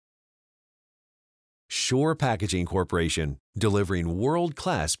Shorr Packaging Corporation, delivering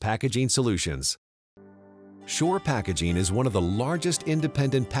world-class packaging solutions. Shorr Packaging is one of the largest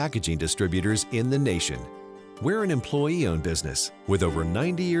independent packaging distributors in the nation. We're an employee-owned business with over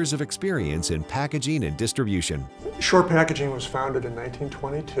 90 years of experience in packaging and distribution. Shorr Packaging was founded in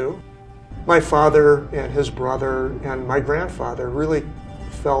 1922. My father and his brother and my grandfather really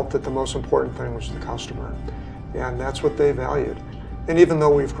felt that the most important thing was the customer, and that's what they valued. And even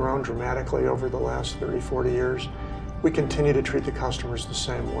though we've grown dramatically over the last 30, 40 years, we continue to treat the customers the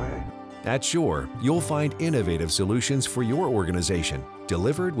same way. At Shorr, you'll find innovative solutions for your organization,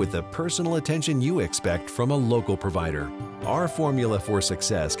 delivered with the personal attention you expect from a local provider. Our formula for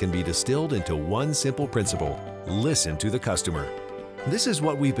success can be distilled into one simple principle: listen to the customer. This is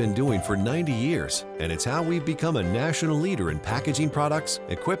what we've been doing for 90 years, and it's how we've become a national leader in packaging products,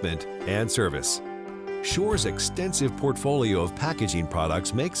 equipment, and service. Shorr's extensive portfolio of packaging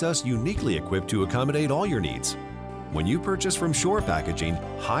products makes us uniquely equipped to accommodate all your needs. When you purchase from Shorr Packaging,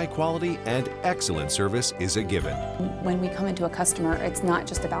 high quality and excellent service is a given. When we come into a customer, it's not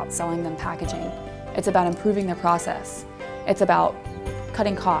just about selling them packaging. It's about improving their process. It's about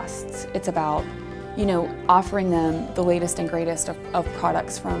cutting costs. It's about, offering them the latest and greatest of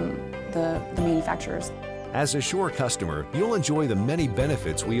products from the manufacturers. As a Shorr customer, you'll enjoy the many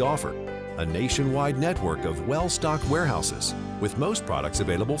benefits we offer. A nationwide network of well-stocked warehouses, with most products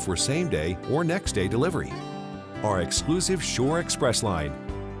available for same-day or next-day delivery. Our exclusive Shorr Express line,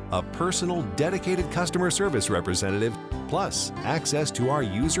 a personal, dedicated customer service representative, plus access to our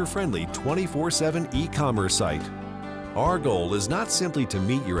user-friendly 24/7 e-commerce site. Our goal is not simply to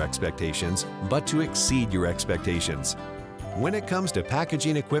meet your expectations, but to exceed your expectations. When it comes to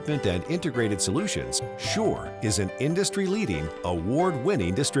packaging equipment and integrated solutions, Shorr is an industry-leading,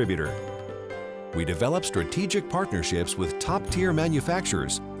 award-winning distributor. We develop strategic partnerships with top-tier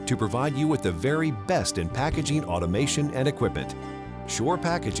manufacturers to provide you with the very best in packaging automation and equipment. Shorr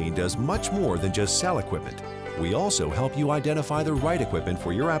Packaging does much more than just sell equipment. We also help you identify the right equipment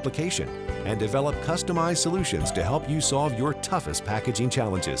for your application and develop customized solutions to help you solve your toughest packaging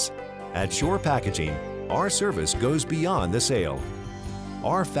challenges. At Shorr Packaging, our service goes beyond the sale.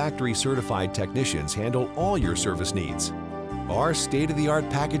 Our factory-certified technicians handle all your service needs. Our state-of-the-art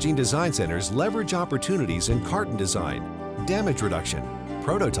packaging design centers leverage opportunities in carton design, damage reduction,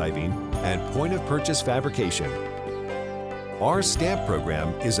 prototyping, and point-of-purchase fabrication. Our STAMP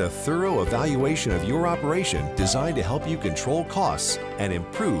program is a thorough evaluation of your operation designed to help you control costs and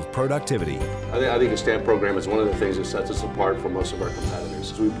improve productivity. I think the STAMP program is one of the things that sets us apart from most of our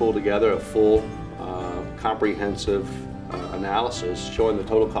competitors. We pull together a full, comprehensive analysis showing the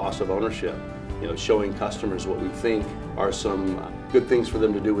total cost of ownership, showing customers what we think are some good things for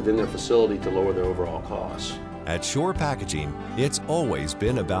them to do within their facility to lower their overall costs. At Shorr Packaging, it's always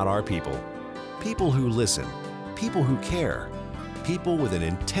been about our people. People who listen, people who care, people with an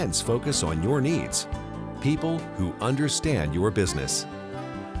intense focus on your needs, people who understand your business.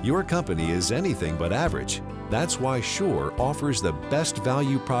 Your company is anything but average. That's why Shorr offers the best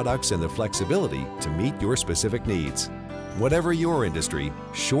value products and the flexibility to meet your specific needs. Whatever your industry,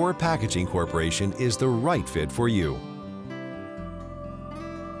 Shorr Packaging Corporation is the right fit for you.